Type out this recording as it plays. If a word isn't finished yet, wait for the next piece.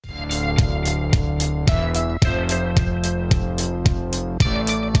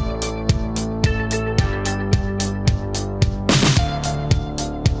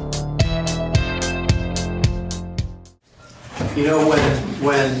You know,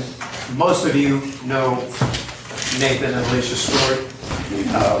 when most of you know Nathan and Alicia's story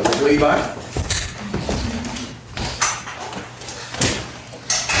with Levi,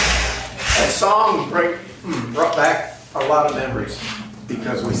 that song brought back a lot of memories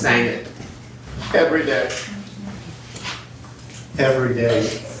because we sang it every day in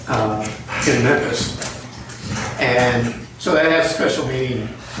Memphis. And so that has a special meaning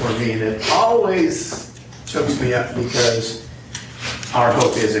for me, and it always chokes me up because our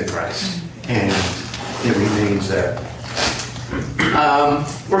hope is in Christ, and it remains there.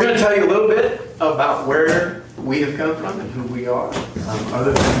 We're going to tell you a little bit about where we have come from and who we are,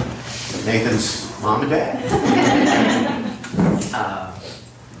 other than Nathan's mom and dad.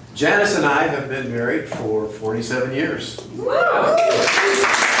 Janice and I have been married for 47 years.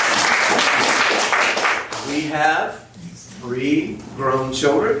 We have 3 grown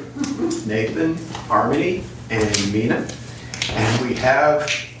children, Nathan, Harmony, and Mina. And we have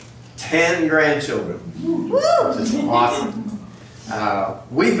 10 grandchildren, which is awesome.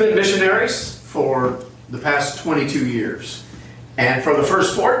 We've been missionaries for the past 22 years. And for the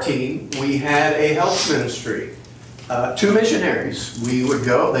first 14, we had a health ministry. 2 missionaries. We would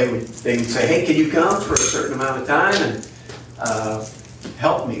go, they would say, hey, can you come for a certain amount of time and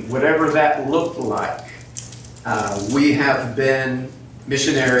help me, whatever that looked like. We have been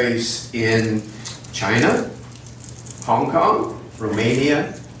missionaries in China, Hong Kong,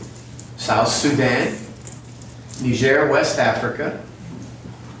 Romania, South Sudan, Niger, West Africa,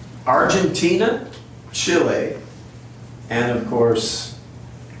 Argentina, Chile, and of course,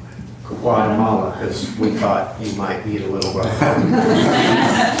 Guatemala, because we thought you might need a little while.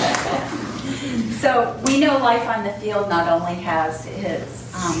 So we know life on the field not only has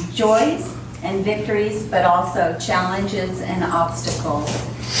its joys and victories, but also challenges and obstacles.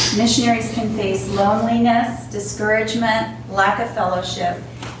 Missionaries can face loneliness, discouragement, lack of fellowship,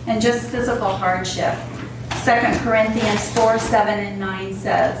 and just physical hardship. 2 Corinthians 4:7-9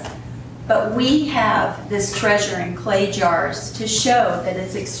 says, but we have this treasure in clay jars to show that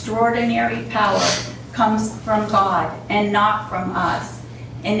its extraordinary power comes from God and not from us.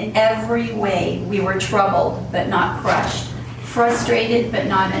 In every way we were troubled but not crushed, frustrated but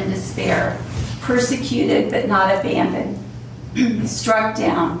not in despair, persecuted but not abandoned, struck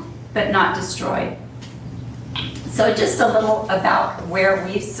down but not destroyed. So just a little about where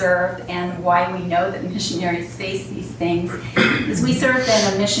we served and why we know that missionaries face these things is we served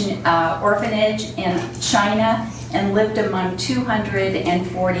in a mission orphanage in China and lived among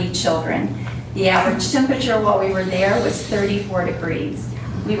 240 children. The average temperature while we were there was 34 degrees.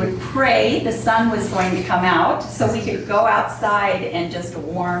 We would pray the sun was going to come out so we could go outside and just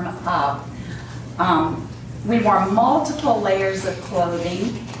warm up. We wore multiple layers of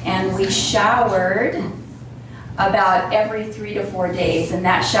clothing, and we showered about every 3 to 4 days, and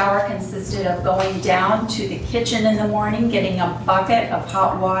that shower consisted of going down to the kitchen in the morning, getting a bucket of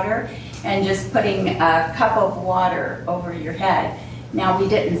hot water, and just putting a cup of water over your head. Now, we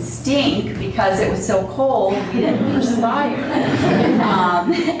didn't stink because it was so cold, we didn't perspire.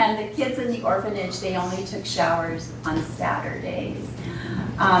 And the kids in the orphanage, they only took showers on Saturdays.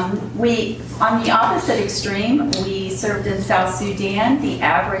 On the opposite extreme, we served in South Sudan. The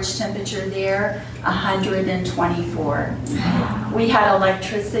average temperature there, 124. We had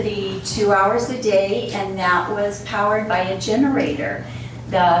electricity 2 hours a day, and that was powered by a generator.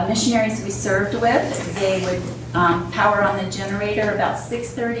 The missionaries we served with, they would power on the generator about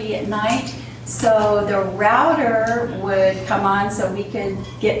 6:30 at night. So the router would come on so we could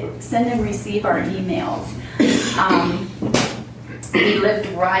send and receive our emails. We lived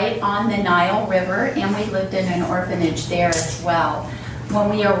right on the Nile River, and we lived in an orphanage there as well. When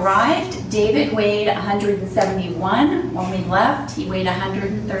we arrived, David weighed 171. When we left, he weighed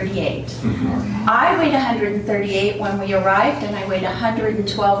 138. I weighed 138 when we arrived, and I weighed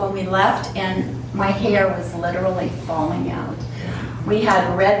 112 when we left, and my hair was literally falling out. We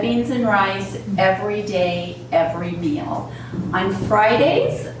had red beans and rice every day, every meal. On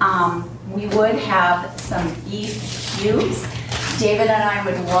Fridays, we would have some beef cubes. David and I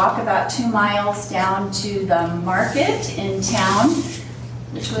would walk about 2 miles down to the market in town,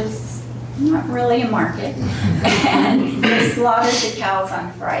 which was not really a market, and we slaughtered the cows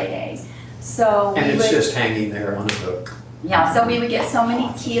on Friday. So and it's just hanging there on a hook. Yeah, so we would get so many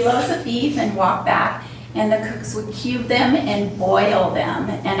kilos of beef and walk back, and the cooks would cube them and boil them,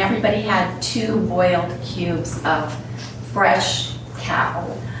 and everybody had 2 boiled cubes of fresh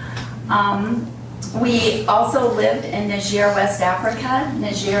cow. We also lived in Niger, West Africa.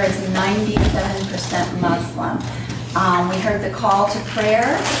 Niger is 97% Muslim. We heard the call to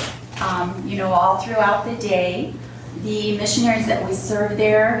prayer, all throughout the day. The missionaries that we served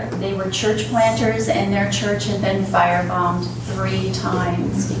there, they were church planters, and their church had been firebombed 3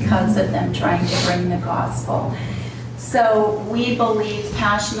 times because of them trying to bring the gospel. So we believe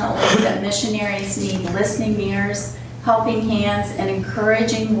passionately that missionaries need listening ears, helping hands, and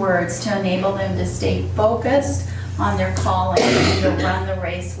encouraging words to enable them to stay focused on their calling and to run the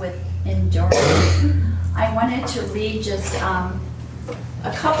race with endurance. I wanted to read just a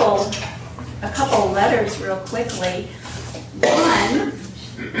couple letters real quickly.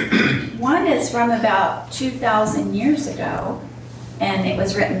 One is from about 2,000 years ago, and it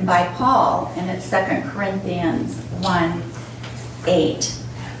was written by Paul, and it's 2 Corinthians 1:8.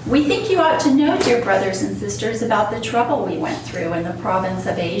 We think you ought to know, dear brothers and sisters, about the trouble we went through in the province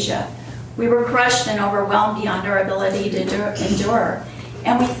of Asia. We were crushed and overwhelmed beyond our ability to endure,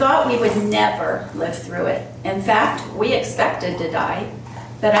 and we thought we would never live through it. In fact, we expected to die,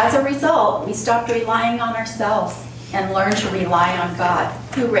 but as a result, we stopped relying on ourselves and learned to rely on God,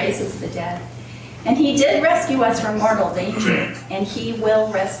 who raises the dead. And he did rescue us from mortal danger, and he will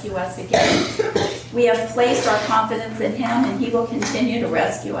rescue us again. We have placed our confidence in him, and he will continue to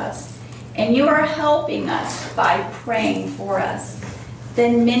rescue us. And you are helping us by praying for us.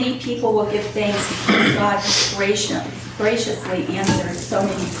 Then many people will give thanks because God has graciously answered so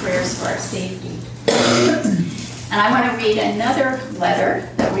many prayers for our safety. And I want to read another letter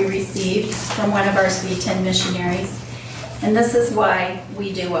that we received from one of our C10 missionaries. And this is why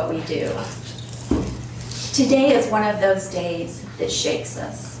we do what we do. Today is one of those days that shakes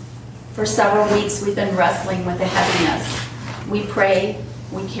us. For several weeks, we've been wrestling with a heaviness. We pray,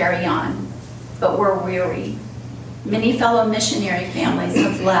 we carry on, but we're weary. Many fellow missionary families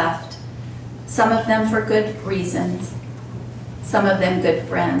have left, some of them for good reasons, some of them good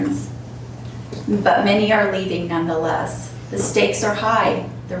friends, but many are leaving nonetheless. The stakes are high,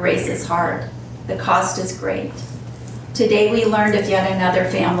 the race is hard, the cost is great. Today we learned of yet another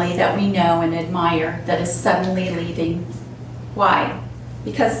family that we know and admire that is suddenly leaving. Why?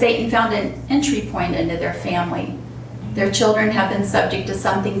 Because Satan found an entry point into their family. Their children have been subject to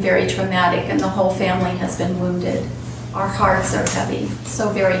something very traumatic, and the whole family has been wounded. Our hearts are heavy, so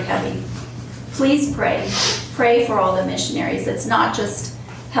very heavy. Please pray. Pray for all the missionaries. It's not just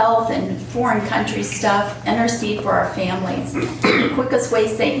health and foreign country stuff. Intercede for our families. The quickest way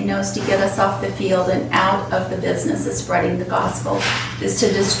Satan knows to get us off the field and out of the business of spreading the gospel is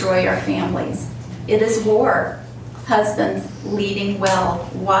to destroy our families. It is war. Husbands leading well,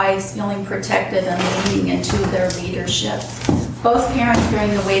 wives feeling protected and leaning into their leadership. Both parents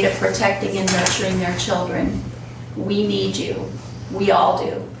bearing the weight of protecting and nurturing their children. We need you. We all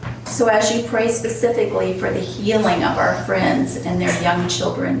do. So as you pray specifically for the healing of our friends and their young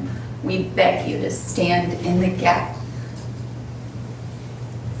children, we beg you to stand in the gap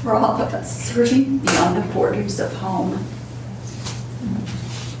for all of us serving beyond the borders of home.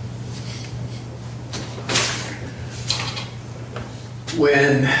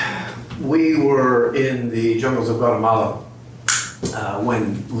 When we were in the jungles of Guatemala,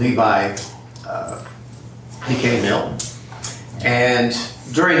 when Levi became ill, and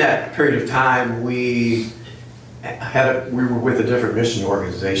during that period of time, we were with the different mission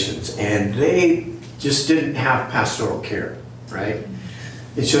organizations, and they just didn't have pastoral care, right?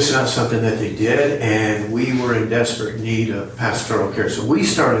 It's just not something that they did, and we were in desperate need of pastoral care. So we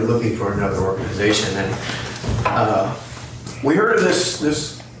started looking for another organization, and we heard of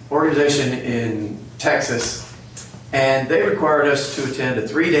this organization in Texas, and they required us to attend a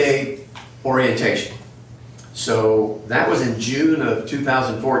 3-day orientation. So that was in June of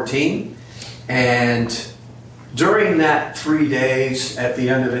 2014, and during that 3 days, at the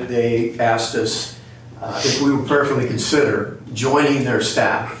end of it, they asked us if we would prayerfully consider joining their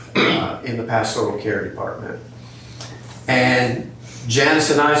staff in the pastoral care department. And Janice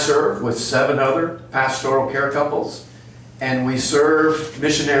and I served with 7 other pastoral care couples, and we serve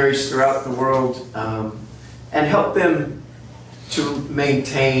missionaries throughout the world and help them to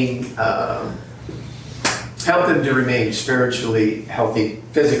maintain, help them to remain spiritually healthy,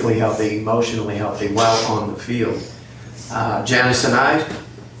 physically healthy, emotionally healthy while on the field. Janice and I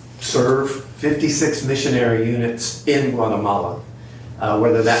serve 56 missionary units in Guatemala.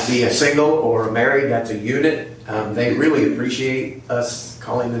 Whether that be a single or a married, that's a unit. They really appreciate us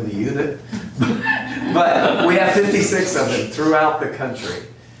calling them a unit. But we have 56 of them throughout the country.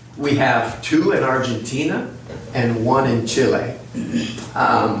 We have 2 in Argentina and 1 in Chile.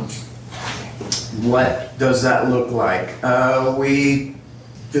 What does that look like? We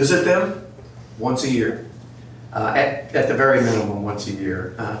visit them once a year, at the very minimum once a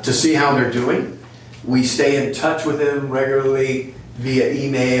year, to see how they're doing. We stay in touch with them regularly via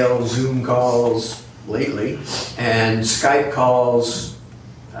email, Zoom calls, lately, and Skype calls,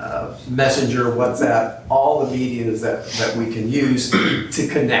 Messenger, WhatsApp, all the medias that we can use to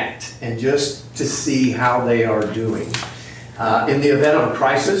connect and just to see how they are doing. In the event of a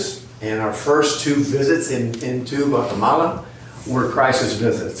crisis, and our first 2 visits into Guatemala were crisis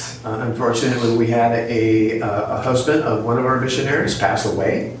visits. Unfortunately, we had a husband of one of our missionaries pass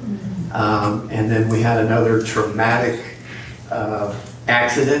away, and then we had another traumatic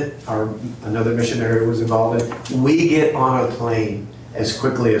accident another missionary was involved in. We get on a plane as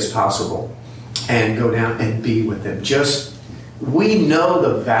quickly as possible and go down and be with them. We know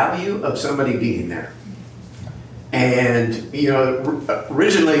the value of somebody being there. And, you know,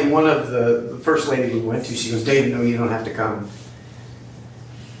 originally one of the first lady we went to, she goes, "David, no, you don't have to come."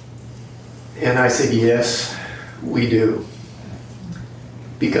 And I said, "Yes, we do.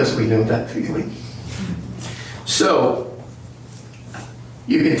 Because we know that feeling." So,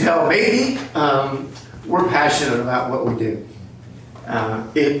 you can tell maybe we're passionate about what we do.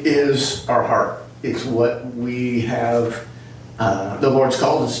 It is our heart. It's what we have, the Lord's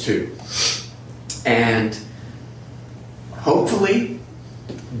called us to. And hopefully,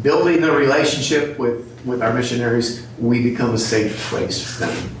 building a relationship with our missionaries, we become a safe place for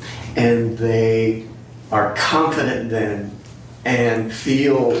them. And they are confident then and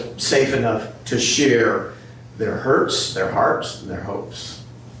feel safe enough to share their hurts, their hearts, and their hopes.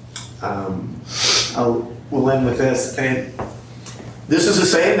 We'll end with this. And this is a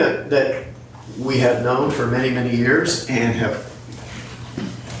saying that we have known for many, many years and have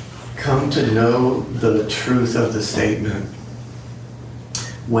come to know the truth of the statement.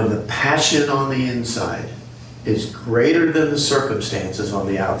 When the passion on the inside is greater than the circumstances on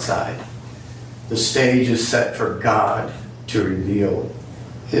the outside, the stage is set for God to reveal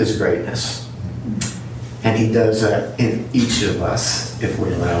His greatness. And He does that in each of us if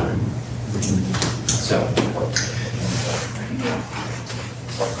we allow Him. So,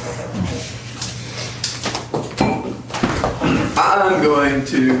 I'm going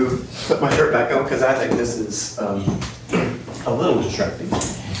to put my shirt back on because I think this is a little distracting.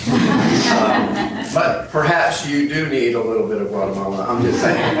 But perhaps you do need a little bit of Guatemala. I'm just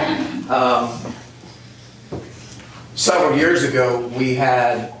saying. Several years ago, we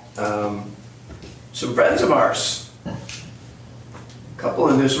had some friends of ours, a couple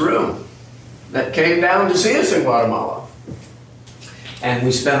in this room, that came down to see us in Guatemala. And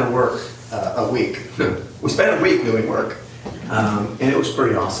we spent a week. We spent a week doing work. And it was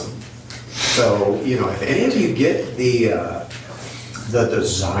pretty awesome. So, you know, if any of you get the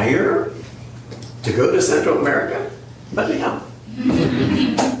desire to go to Central America, let me know.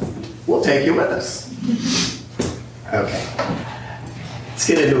 We'll take you with us. Okay. Let's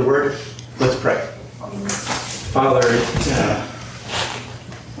get into a word. Let's pray. Father,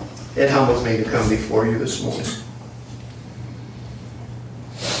 it humbles me to come before you this morning.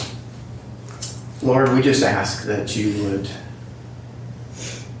 Lord, we just ask that you would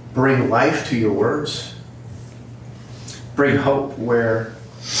bring life to your words. Bring hope where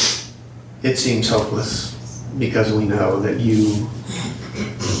it seems hopeless, because we know that you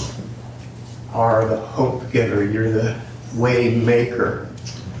are the hope giver. You're the way maker,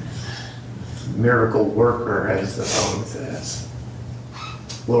 miracle worker, as the song says.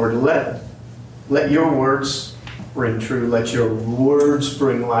 Lord, let your words ring true. Let your words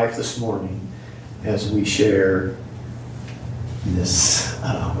bring life this morning as we share this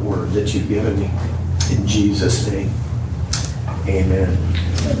word that you've given me. In Jesus' name, amen.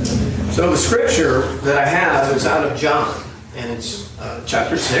 So the scripture that I have is out of John, and it's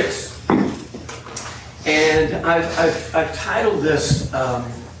chapter 6. And I've titled this,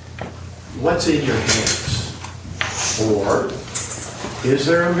 What's in Your Hands? Or, is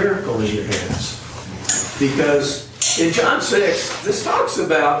there a miracle in your hands? Because in John 6, this talks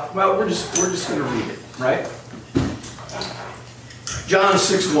about, well, we're just going to read it, right? John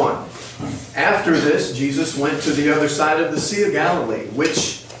 6:1. After this, Jesus went to the other side of the Sea of Galilee,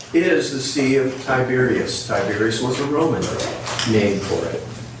 which is the Sea of Tiberias. Tiberias was a Roman name for it.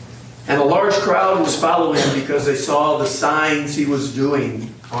 And a large crowd was following him because they saw the signs he was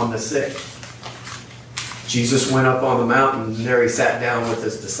doing on the sick. Jesus went up on the mountain, and there he sat down with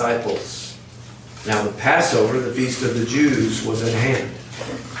his disciples. Now the Passover, the feast of the Jews, was at hand.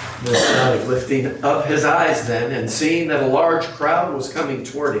 Lifting up his eyes then, and seeing that a large crowd was coming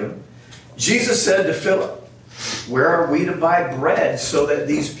toward him, Jesus said to Philip, "Where are we to buy bread so that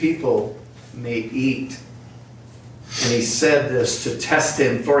these people may eat?" And he said this to test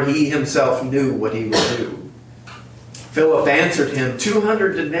him, for he himself knew what he would do. Philip answered him,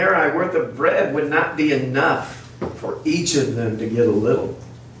 200 denarii worth of bread would not be enough for each of them to get a little.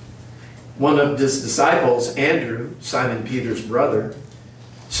 one of his disciples, Andrew, Simon Peter's brother,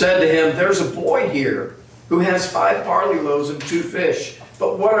 said to him, "There's a boy here who has 5 barley loaves and 2 fish,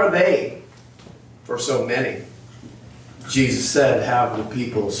 but what are they for so many?" Jesus said, "Have the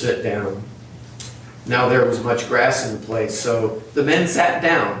people sit down." Now there was much grass in the place, so the men sat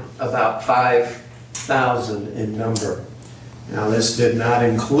down, about 5,000 in number. Now this did not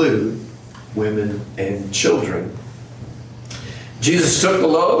include women and children. Jesus took the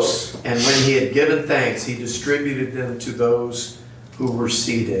loaves, and when he had given thanks, he distributed them to those who were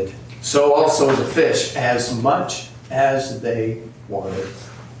seated. So also the fish, as much as they wanted.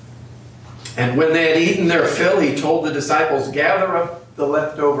 And when they had eaten their fill, he told the disciples, "Gather up the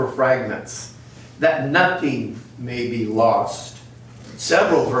leftover fragments, that nothing may be lost."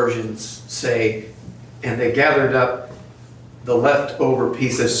 Several versions say, and they gathered up the leftover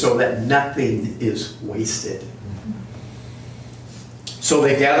pieces so that nothing is wasted. So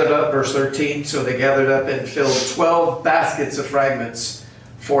they gathered up, verse 13, so they gathered up and filled 12 baskets of fragments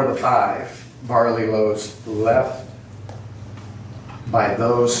for the 5 barley loaves left by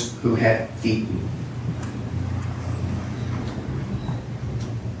those who had eaten.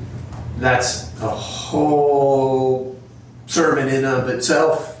 That's a whole sermon in of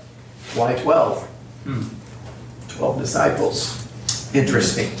itself. Why 12? 12 disciples.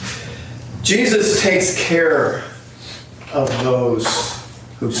 Interesting. Jesus takes care of those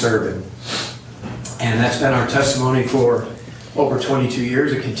who serve him. And that's been our testimony for over 22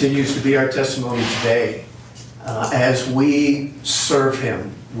 years. It continues to be our testimony today as we serve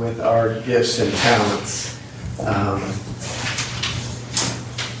him with our gifts and talents.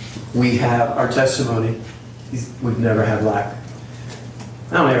 We have our testimony. We've never had lack.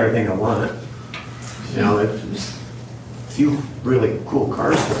 I don't have everything I want. You know, there's a few really cool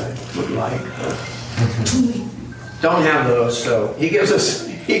cars that I would like. Don't have those, so he gives us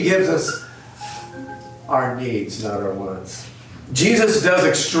our needs, not our wants. Jesus does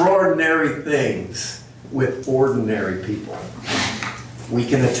extraordinary things with ordinary people. We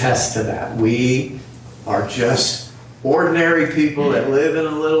can attest to that. We are just ordinary people that live in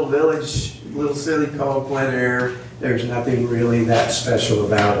a little village, little city called Glen Eyre. There's nothing really that special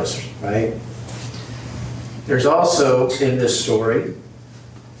about us, right? There's also, in this story,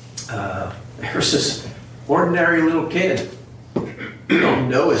 there's this ordinary little kid. We don't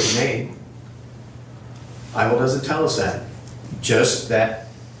know his name. The Bible doesn't tell us that. Just that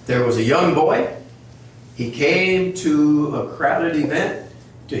there was a young boy. He came to a crowded event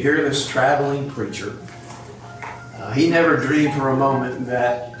to hear this traveling preacher. He never dreamed for a moment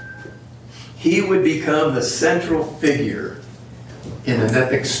that he would become the central figure in an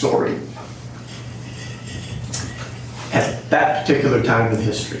epic story at that particular time in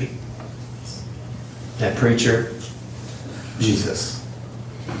history. That preacher, Jesus.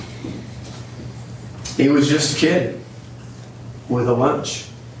 He was just a kid with a lunch.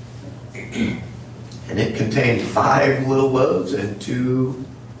 And it contained 5 little loaves and 2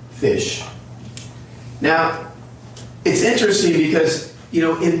 fish. Now, it's interesting because, you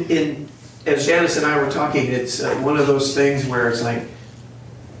know, as Janice and I were talking, it's one of those things where it's like,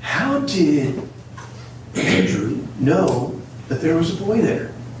 how did Andrew know that there was a boy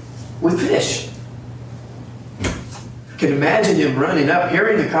there with fish? You can imagine him running up,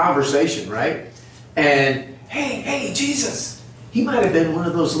 hearing the conversation, right? And, hey, Jesus. He might have been one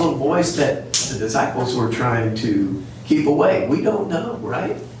of those little boys that the disciples were trying to keep away. We don't know,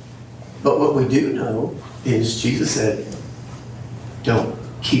 right? But what we do know is Jesus said, "Don't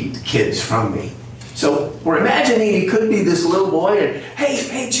keep the kids from me." So we're imagining he could be this little boy and,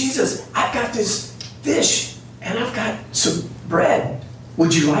 hey, Jesus, I've got this fish and I've got some bread.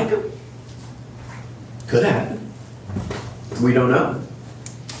 Would you like them? Could happen. We don't know.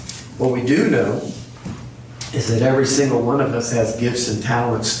 What we do know is that every single one of us has gifts and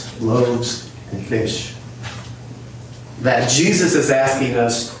talents, loaves and fish, that Jesus is asking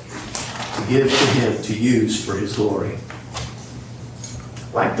us to give to him to use for his glory.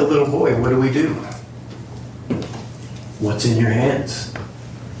 Like the little boy, what do? What's in your hands?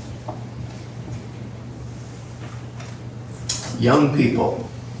 Young people,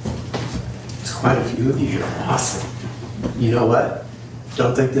 it's quite a few of you. You're awesome. You know what?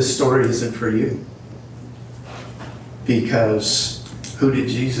 Don't think this story isn't for you. Because who did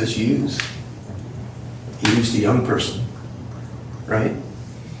Jesus use? He used a young person, right?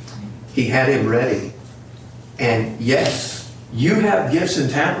 He had him ready. And yes, you have gifts and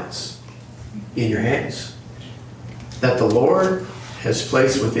talents in your hands that the Lord has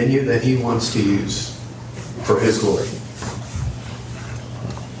placed within you that he wants to use for his glory.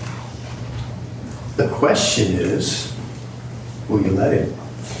 The question is, will you let him?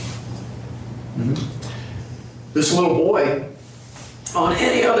 This little boy, on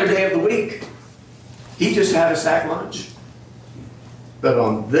any other day of the week, he just had a sack lunch. But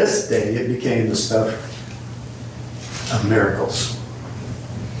on this day, it became the stuff of miracles.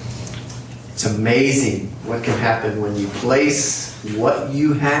 It's amazing what can happen when you place what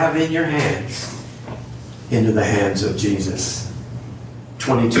you have in your hands into the hands of Jesus.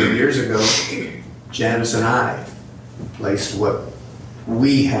 22 years ago, Janice and I placed what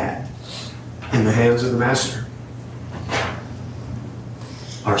we had in the hands of the Master.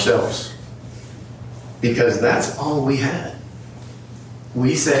 Ourselves. Because that's all we had.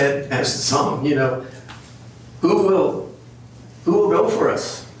 We said, as the song, who will go for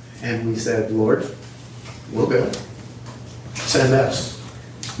us? And we said, Lord, we'll go. Send us.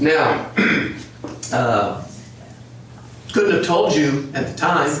 Now, couldn't have told you at the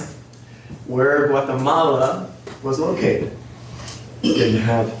time where Guatemala was located. Didn't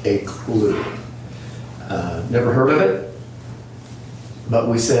have a clue. Never heard of it. But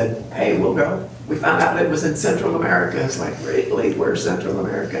we said, hey, we'll go. We found out it was in Central America. It's like, really? Where's Central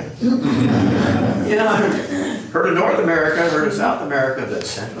America? Heard of North America, heard of South America, but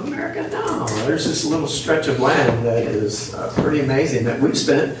Central America? No. There's this little stretch of land that is pretty amazing that we've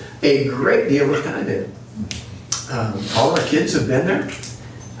spent a great deal of time in. All our kids have been there.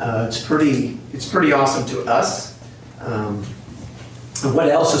 It's pretty awesome to us. And what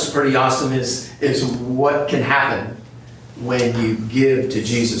else is pretty awesome is what can happen when you give to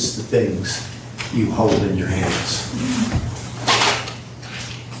Jesus the things you hold in your hands.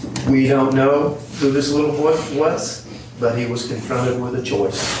 We don't know who this little boy was, but he was confronted with a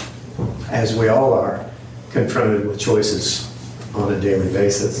choice, as we all are confronted with choices on a daily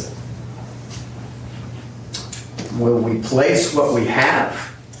basis. Will we place what we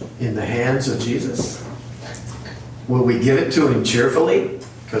have in the hands of Jesus? Will we give it to him cheerfully?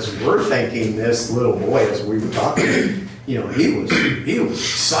 Because we're thinking this little boy, as we were talking, he was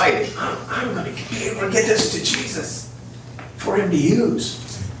excited. I'm going to be able to get this to Jesus for him to use.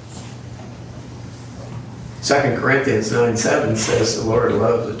 2 Corinthians 9:7 says the Lord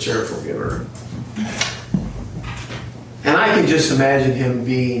loves a cheerful giver. And I can just imagine him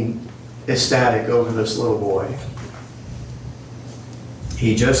being ecstatic over this little boy.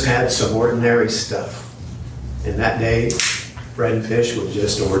 He just had some ordinary stuff. In that day, bread and fish was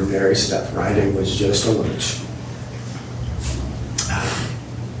just ordinary stuff, right? It was just a lunch.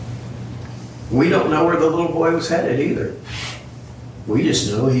 We don't know where the little boy was headed either. We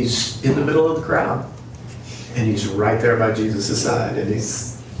just know he's in the middle of the crowd. And he's right there by Jesus' side. And he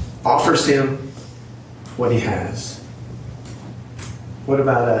offers him what he has. What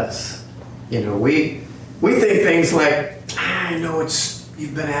about us? We think things like, I know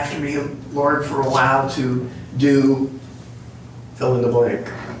you've been after me, Lord, for a while to do fill in the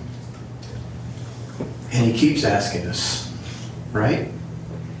blank. And he keeps asking us, right?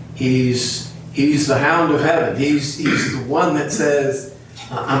 He's the hound of heaven. He's the one that says,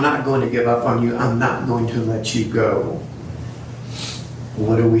 I'm not going to give up on you. I'm not going to let you go.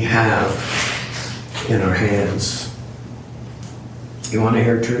 What do we have in our hands? You want to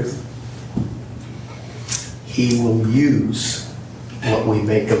hear truth? He will use what we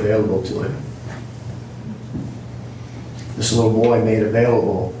make available to him. This little boy made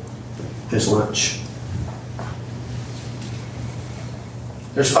available his lunch.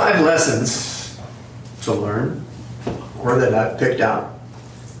 There's 5 lessons to learn, or that I've picked out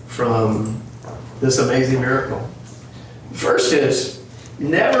from this amazing miracle. First is,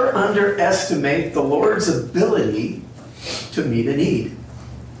 never underestimate the Lord's ability to meet a need.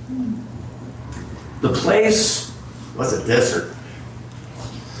 The place was a desert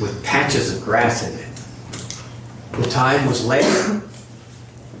with patches of grass in it. The time was late.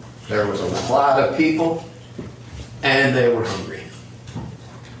 There was a lot of people, and they were hungry.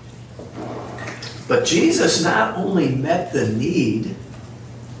 But Jesus not only met the need,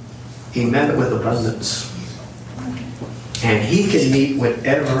 he met it with abundance. And he can meet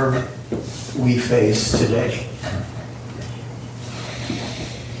whatever we face today.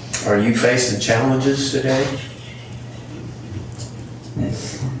 Are you facing challenges today?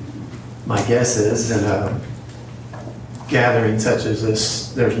 My guess is in a gathering such as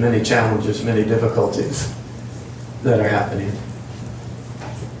this, there's many challenges, many difficulties that are happening.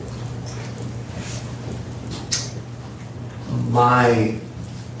 My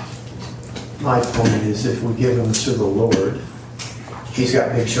point is, if we give them to the Lord, he's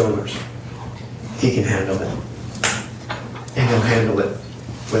got big shoulders. He can handle it. And he'll handle it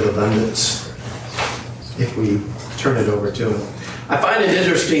with abundance if we turn it over to him. I find it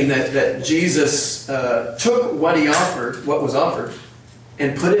interesting that Jesus took what was offered,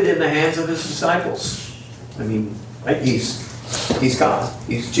 and put it in the hands of his disciples. I mean, right? He's God.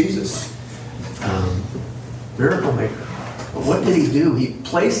 He's Jesus. Miracle maker. But what did he do? He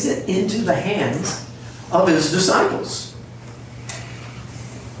placed it into the hands of his disciples.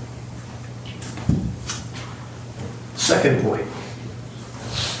 Second point.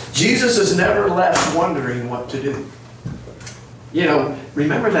 Jesus is never left wondering what to do. You know,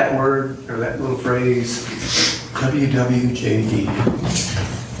 remember that word or that little phrase, WWJD.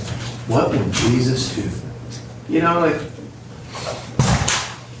 What would Jesus do? You know, like,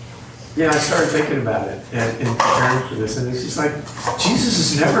 yeah, I started thinking about it and preparing for this, and it's just like, Jesus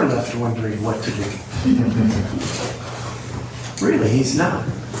is never left wondering what to do. Really, he's not.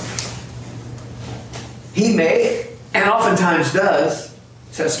 He may, and oftentimes does,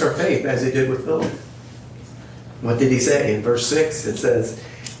 test our faith, as he did with Philip. What did he say? In verse 6, it says,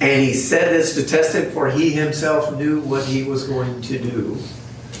 and he said this to test him, for he himself knew what he was going to do.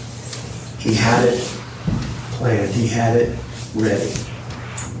 He had it planned. He had it ready.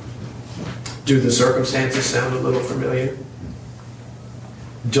 Do the circumstances sound a little familiar?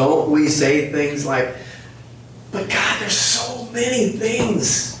 Don't we say things like, but God, there's so many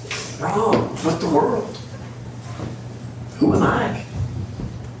things wrong with the world. Who am I?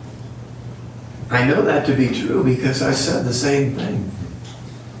 I know that to be true because I said the same thing.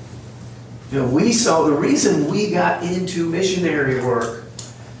 You know, the reason we got into missionary work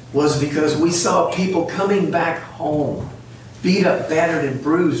was because we saw people coming back home, beat up, battered, and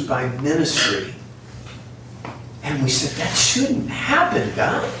bruised by ministry. And we said, that shouldn't happen,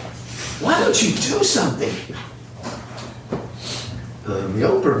 God. Why don't you do something? The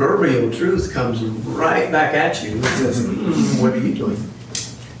old proverbial truth comes right back at you and says, what are you doing?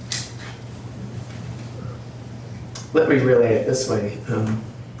 Let me relay it this way.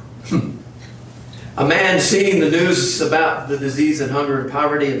 A man seeing the news about the disease and hunger and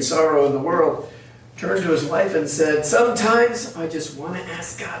poverty and sorrow in the world turned to his wife and said, sometimes I just want to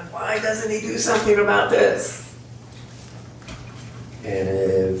ask God, why doesn't he do something about this? And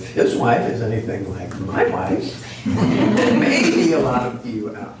if his wife is anything like my wife, and maybe a lot of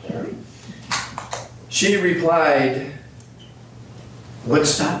you out there, she replied, what's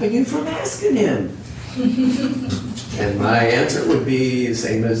stopping you from asking him? And my answer would be the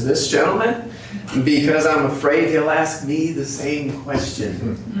same as this gentleman, because I'm afraid he'll ask me the same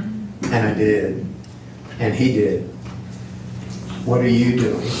question. And I did. And he did. What are you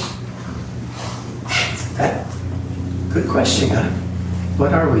doing? Good question, God.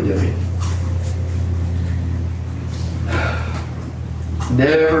 What are we doing?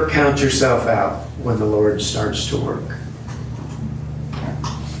 Never count yourself out when the Lord starts to work.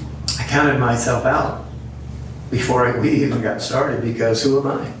 I counted myself out before we even got started because who am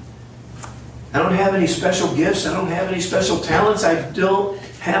I? I don't have any special gifts. I don't have any special talents. I don't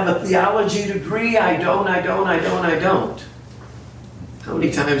have a theology degree. I don't. How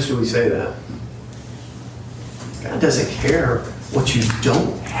many times do we say that? God doesn't care what you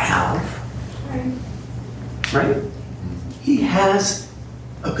don't have. Right? He has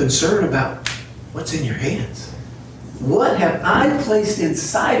a concern about what's in your hands. What have I placed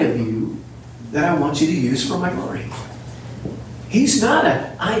inside of you that I want you to use for my glory? He's not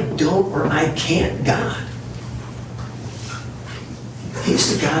a I don't or I can't God.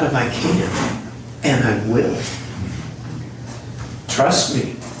 He's the God of I can and I will. Trust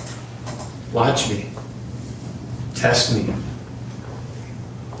me. Watch me. Test me.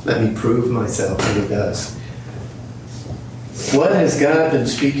 Let me prove myself, and he does. What has God been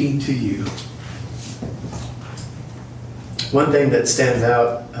speaking to you? One thing that stands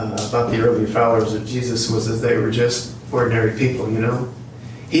out about the early followers of Jesus was that they were just ordinary people, you know.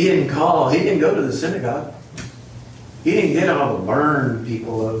 He didn't go to the synagogue. He didn't get all the learned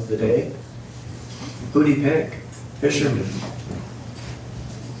people of the day. Who'd he pick? Fishermen.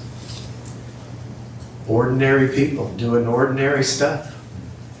 Ordinary people doing ordinary stuff.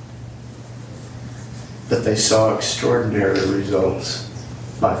 But they saw extraordinary results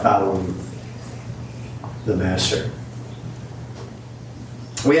by following the Master.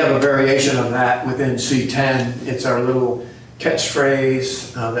 We have a variation of that within C10. It's our little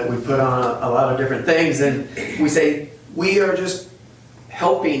catchphrase that we put on a lot of different things. And we say, we are just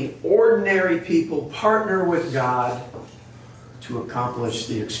helping ordinary people partner with God to accomplish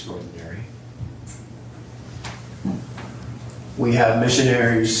the extraordinary. We have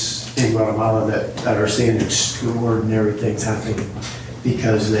missionaries in Guatemala that are seeing extraordinary things happening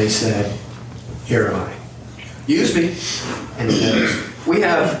because they said, here am I. Use me. And he does. We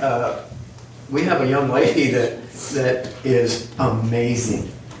have a young lady that is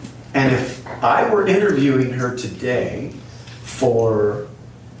amazing. And if I were interviewing her today for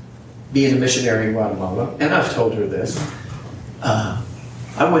being a missionary in Guatemala, and I've told her this, I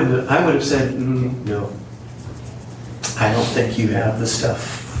would have said, no, I don't think you have the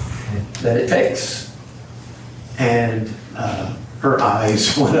stuff that it takes. And her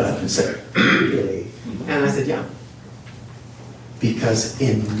eyes went up and said, really? And I said, yeah. Because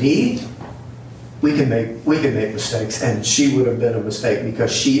in need, we can make mistakes, and she would have been a mistake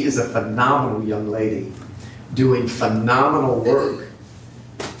because she is a phenomenal young lady doing phenomenal work,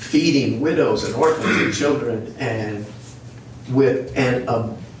 feeding widows and orphans and children, and with an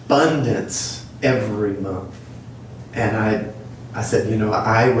abundance every month. And I said,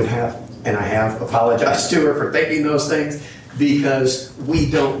 I would have, and I have apologized to her for thinking those things, because we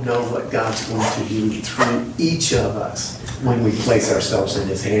don't know what God's going to do through each of us when we place ourselves in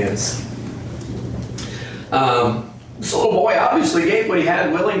His hands. This little boy obviously gave what he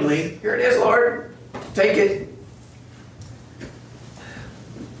had willingly. Here it is, Lord. Take it.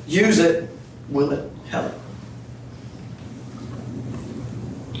 Use it. Will it help?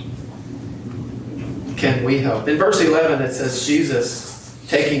 Can we help? In verse 11 it says, Jesus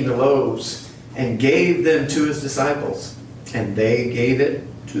taking the loaves and gave them to His disciples, and they gave it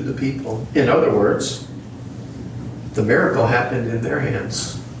to the people. In other words, the miracle happened in their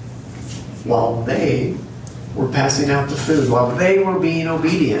hands while they were passing out the food, while they were being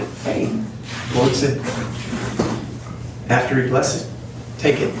obedient. Hey, the Lord said, after He blessed it,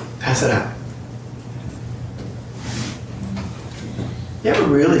 take it, pass it out. You ever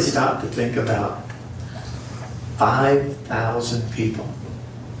really stop to think about 5,000 people?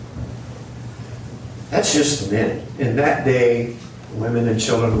 That's just a minute. In that day, women and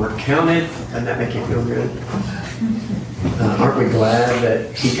children weren't counted. Doesn't that make you feel good? Aren't we glad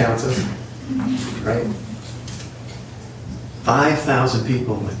that He counts us? Right? 5,000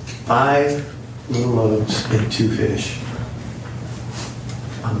 people with 5 little loaves and 2 fish.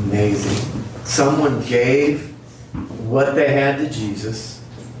 Amazing. Someone gave what they had to Jesus.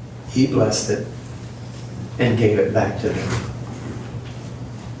 He blessed it and gave it back to them.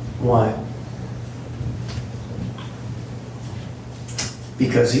 Why?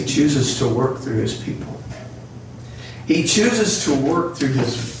 Because He chooses to work through His people. He chooses to work through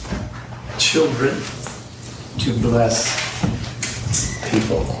His children to bless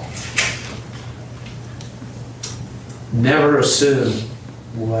people. Never assume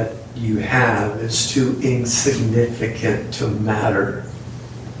what you have is too insignificant to matter.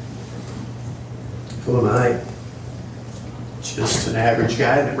 Who am I? Just an average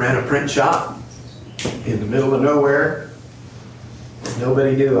guy that ran a print shop in the middle of nowhere that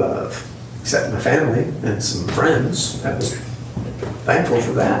nobody knew of, except my family and some friends. I was thankful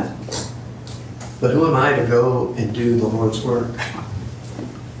for that. But who am I to go and do the Lord's work?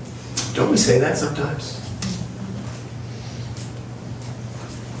 Don't we say that sometimes?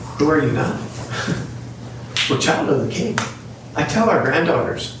 Who are you not? We're child of the King. I tell our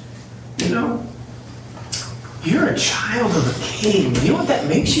granddaughters, you're a child of the King. You know what that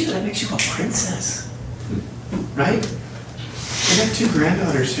makes you? That makes you a princess. Right? I got 2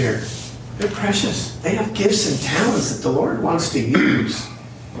 granddaughters here. They're precious. They have gifts and talents that the Lord wants to use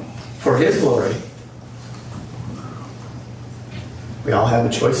for His glory. We all have a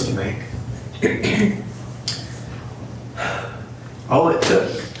choice to make. All it took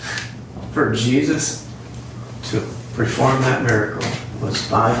for Jesus to perform that miracle was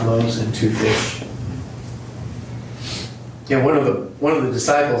 5 loaves and 2 fish. And one of the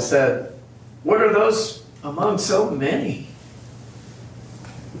disciples said, "What are those among so many?"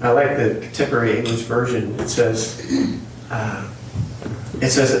 I like the contemporary English version. It says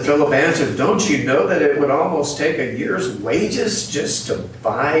that Philip answered, "Don't you know that it would almost take a year's wages just to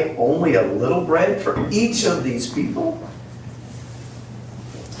buy only a little bread for each of these people?"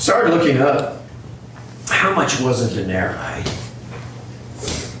 Started looking up how much was a denarii.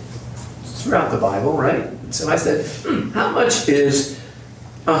 It's throughout the Bible, right? So I said, how much is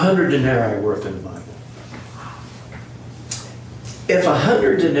 100 denarii worth in the Bible? If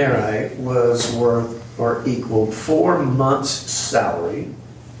 100 denarii was worth or equaled 4 months' salary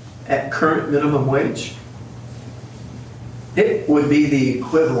at current minimum wage, it would be the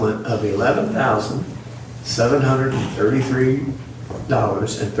equivalent of $11,733.33,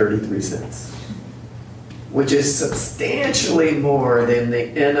 which is substantially more than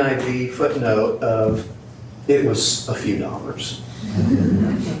the NIV footnote of it was a few dollars.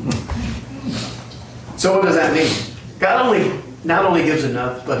 So what does that mean? God not only gives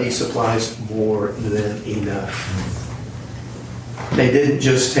enough, but He supplies more than enough. They didn't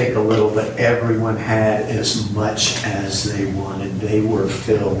just take a little, but everyone had as much as they wanted. They were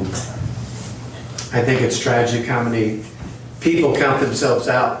filled. I think it's tragic how many people count themselves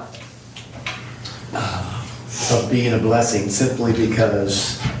out of being a blessing simply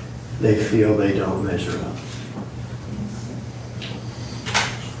because they feel they don't measure up.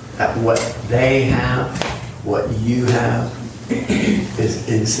 That what they have, what you have, is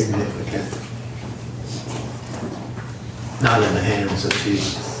insignificant. Not in the hands of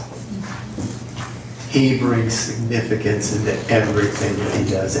Jesus. He brings significance into everything that he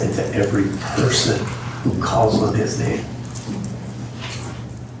does and to every person who calls on his name.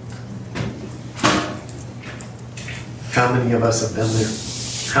 How many of us have been there?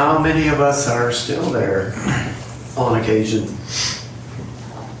 How many of us are still there on occasion?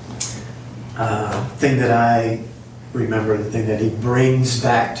 Thing that I remember, the thing that he brings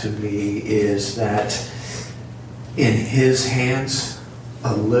back to me is that in his hands,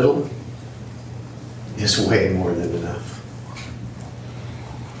 a little is way more than enough.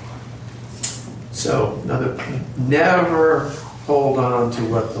 So, never hold on to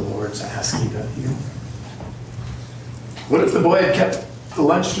what the Lord's asking of you. What if the boy had kept the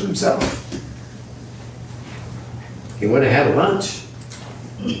lunch to himself? He would have had a lunch,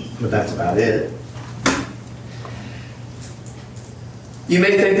 but that's about it. You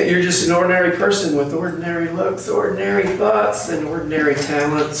may think that you're just an ordinary person with ordinary looks, ordinary thoughts, and ordinary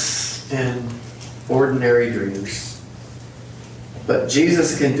talents, and ordinary dreams. But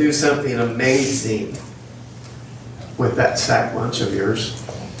Jesus can do something amazing with that sack lunch of yours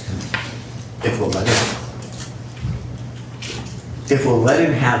if we'll let him. If we'll let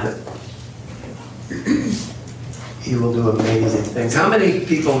him have it, he will do amazing things. How many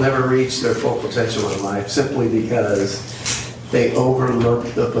people never reach their full potential in life simply because they overlook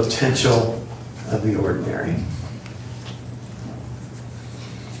the potential of the ordinary?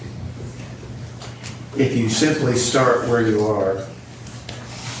 If you simply start where you are,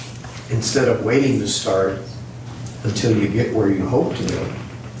 instead of waiting to start until you get where you hope to go,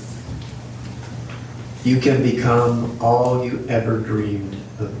 you can become all you ever dreamed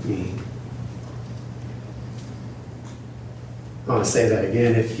of being. I want to say that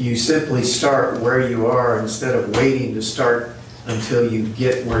again. If you simply start where you are instead of waiting to start until you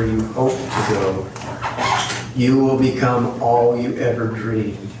get where you hope to go, you will become all you ever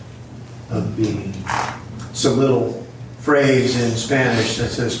dreamed of being. It's a little phrase in Spanish that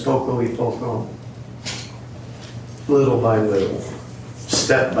says poco y poco, little by little,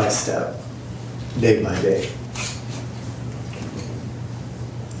 step by step, day by day.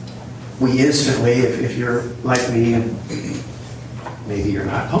 We instantly, if you're like me, and maybe you're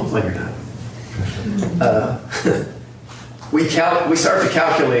not, hopefully you're not, we start to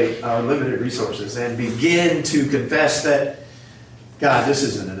calculate our limited resources and begin to confess that, God, this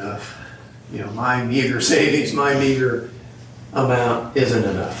isn't enough. You know, my meager savings, my meager amount isn't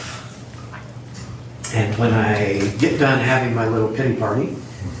enough. And when I get done having my little pity party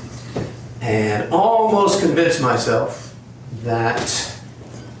and almost convince myself that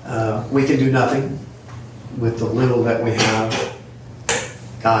we can do nothing with the little that we have,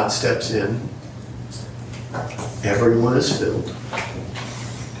 God steps in. Everyone is filled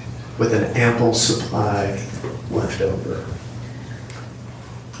with an ample supply left over.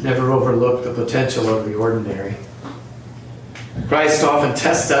 Never overlook the potential of the ordinary. Christ often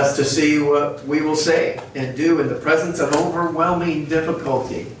tests us to see what we will say and do in the presence of overwhelming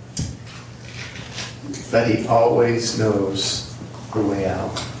difficulty. But he always knows the way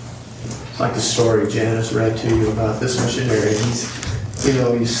out. It's like the story Janice read to you about this missionary.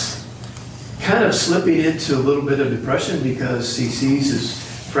 He's kind of slipping into a little bit of depression because he sees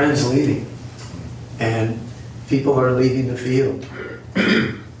his friends leaving. And people are leaving the field.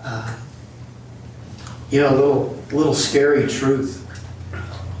 A little scary truth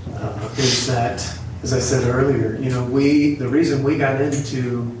is that, as I said earlier, the reason we got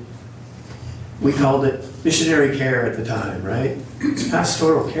into, we called it missionary care at the time, right? It's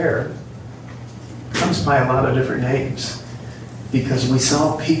pastoral care. It comes by a lot of different names because we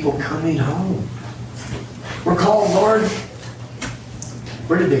saw people coming home. We're called, Lord.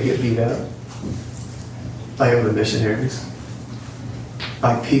 Where did they get beat up? By other missionaries.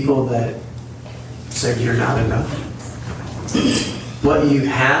 By people that said you're not enough. What you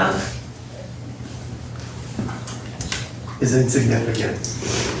have is insignificant.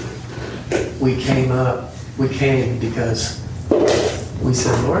 We came because we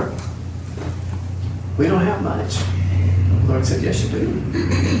said, Lord, we don't have much. The Lord said, yes, you do.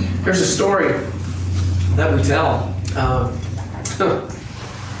 Here's a story that we tell.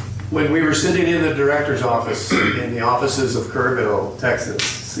 When we were sitting in the director's office, in the offices of Kerrville, Texas,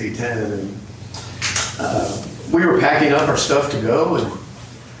 C10, and we were packing up our stuff to go, and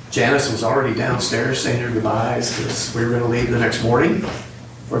Janice was already downstairs saying her goodbyes because we were going to leave the next morning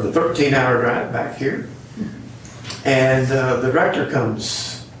for the 13-hour drive back here. And the director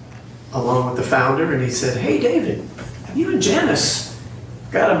comes along with the founder, and he said, "Hey, David, have you and Janice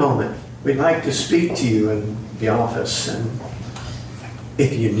got a moment? We'd like to speak to you in the office." And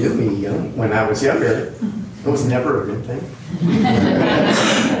if you knew me when I was younger, it was never a good thing.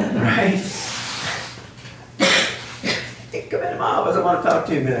 Right? "Hey, come in, Mom, I want to talk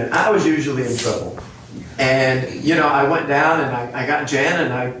to you a minute." I was usually in trouble. And, I went down and I got Jan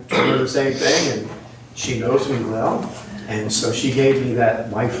and I told her the same thing, and she knows me well. And so she gave me that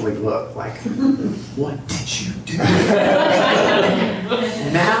wifely look, like, "What did you do?"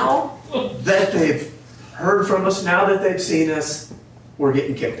 Now that they've heard from us, now that they've seen us, we're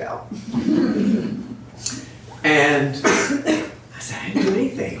getting kicked out. And I said, "I didn't do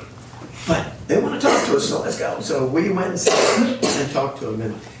anything. But they want to talk to us, so let's go." So we went and talked to them.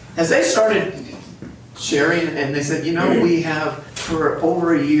 And as they started sharing, and they said, "We have, for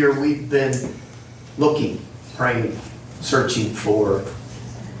over a year, we've been looking, praying, searching for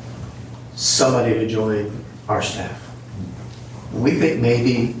somebody to join our staff. We think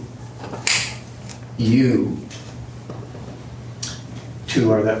maybe you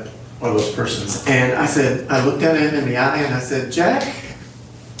two are those persons." And I looked at him in the eye and I said, "Jack,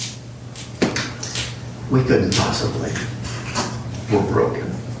 we couldn't possibly. We're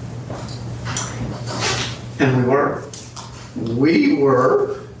broken." And we were. We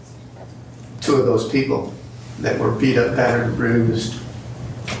were two of those people that were beat up, battered, bruised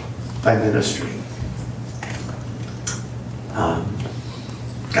by ministry.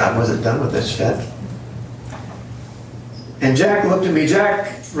 God wasn't done with us yet. And Jack looked at me.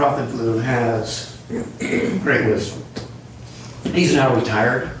 Jack Rothenflue has great wisdom. He's now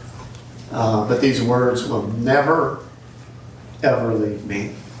retired, but these words will never, ever leave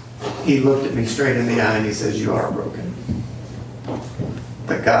me. He looked at me straight in the eye and he says, "You are broken.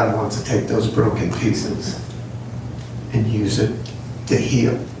 But God wants to take those broken pieces and use it to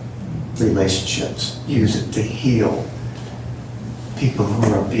heal relationships. Use it to heal people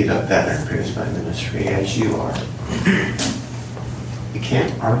who are beat up, battered, and bruised by ministry, as you are." You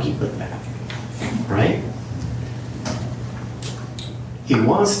can't argue with that, right? He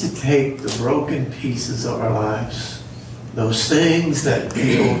wants to take the broken pieces of our lives, those things that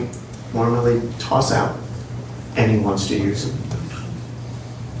people normally toss out, and he wants to use them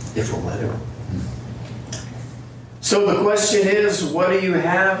if we'll let him. So the question is, what do you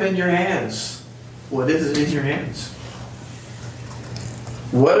have in your hands? What is it in your hands?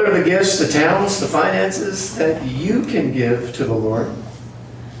 What are the gifts, the talents, the finances that you can give to the Lord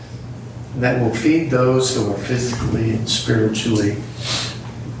that will feed those who are physically and spiritually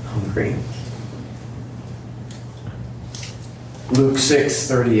hungry? Luke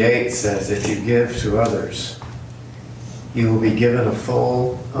 6:38 says, "If you give to others, you will be given a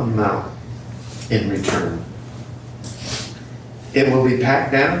full amount in return. It will be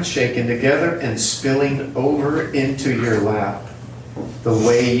packed down, shaken together, and spilling over into your lap. The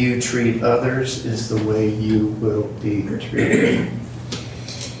way you treat others is the way you will be treated."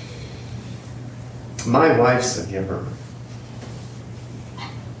 My wife's a giver.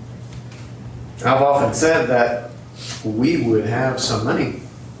 I've often said that we would have some money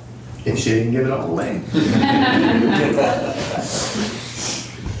if she didn't give it all away.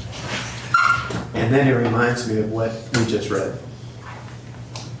 And then it reminds me of what we just read.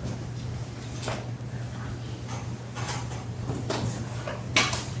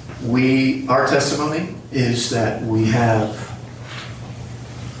 Our testimony is that we have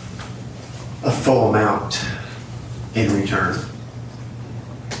a full amount in return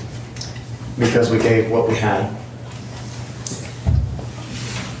because we gave what we had.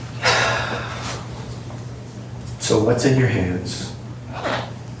 So what's in your hands?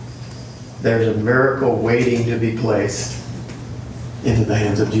 There's a miracle waiting to be placed into the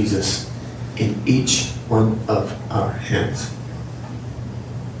hands of Jesus in each one of our hands.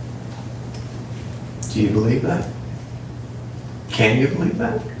 Do you believe that? Can you believe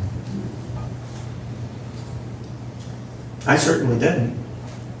that? I certainly didn't.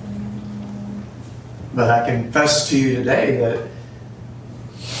 But I confess to you today that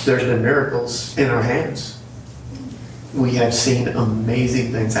there's been miracles in our hands. We have seen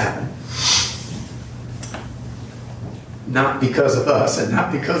amazing things happen. Not because of us and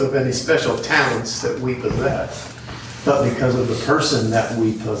not because of any special talents that we possess, but because of the person that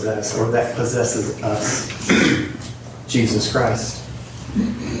we possess or that possesses us, Jesus Christ.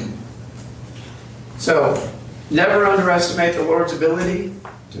 So, never underestimate the Lord's ability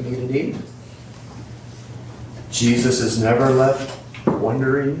to meet a need. Jesus is never left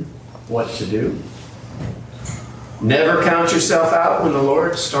wondering what to do. Never count yourself out when the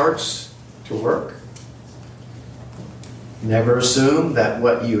Lord starts to work. Never assume that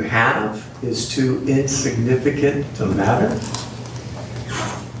what you have is too insignificant to matter.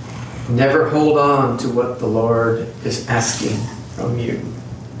 Never hold on to what the Lord is asking from you.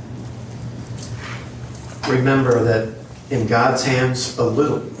 Remember that in God's hands, a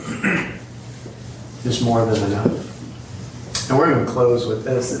little is more than enough. And we're going to close with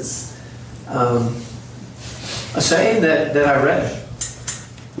this. It's a saying that I read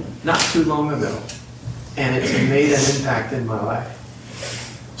not too long ago, and it's made an impact in my life.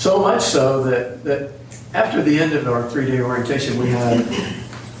 So much so that after the end of our 3-day orientation, we had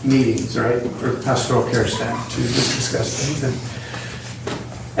meetings, right, for pastoral care staff to just discuss things. And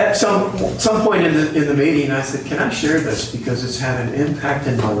at some point in the meeting, I said, "Can I share this? Because it's had an impact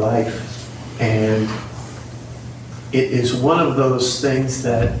in my life, and it is one of those things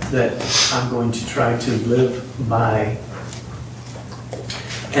that I'm going to try to live by."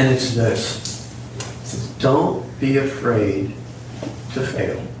 And it's this. It says, don't be afraid to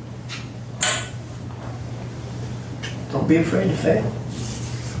fail. Don't be afraid to fail.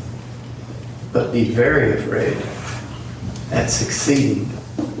 But be very afraid at succeeding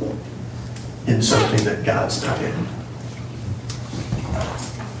in something that God's not in.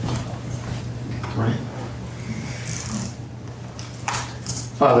 Right?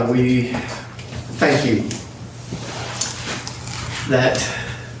 Father, we thank you that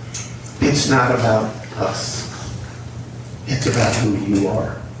it's not about us. It's about who you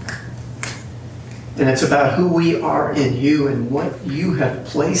are. And it's about who we are in you and what you have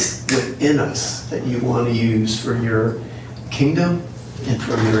placed within us that you want to use for your kingdom and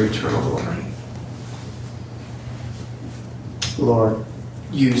for your eternal glory. Lord,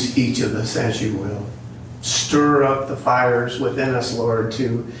 use each of us as you will. Stir up the fires within us, Lord,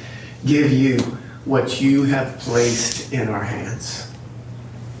 to give you what you have placed in our hands.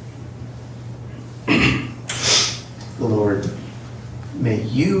 Lord, may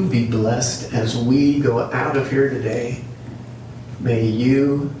you be blessed as we go out of here today. May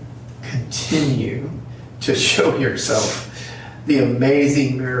you continue to show yourself the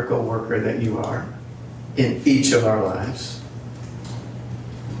amazing miracle worker that you are in each of our lives.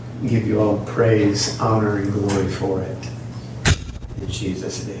 We give you all praise, honor, and glory for it. In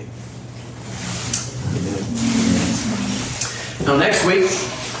Jesus' name. Amen. Now next week,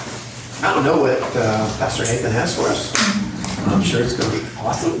 I don't know what Pastor Nathan has for us. I'm sure it's going to be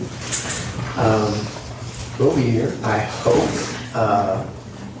awesome. We'll be here. I hope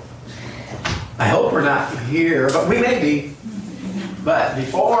we're not here, but we may be. But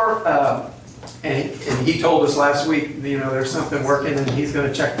before, and he told us last week, there's something working, and he's going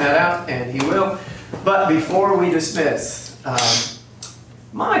to check that out, and he will. But before we dismiss,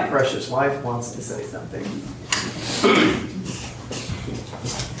 my precious wife wants to say something.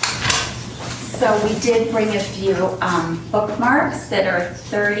 So we did bring a few bookmarks that are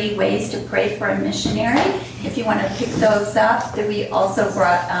 30 ways to pray for a missionary. If you want to pick those up, then we also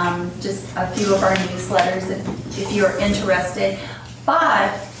brought just a few of our newsletters if you're interested.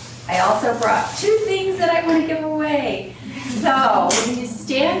 But I also brought 2 things that I want to give away. So when you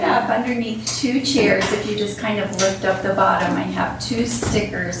stand up underneath 2 chairs, if you just kind of lift up the bottom, I have 2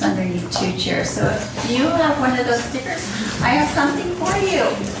 stickers underneath 2 chairs. So if you have one of those stickers, I have something for you.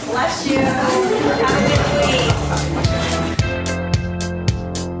 Bless you. Have a good week.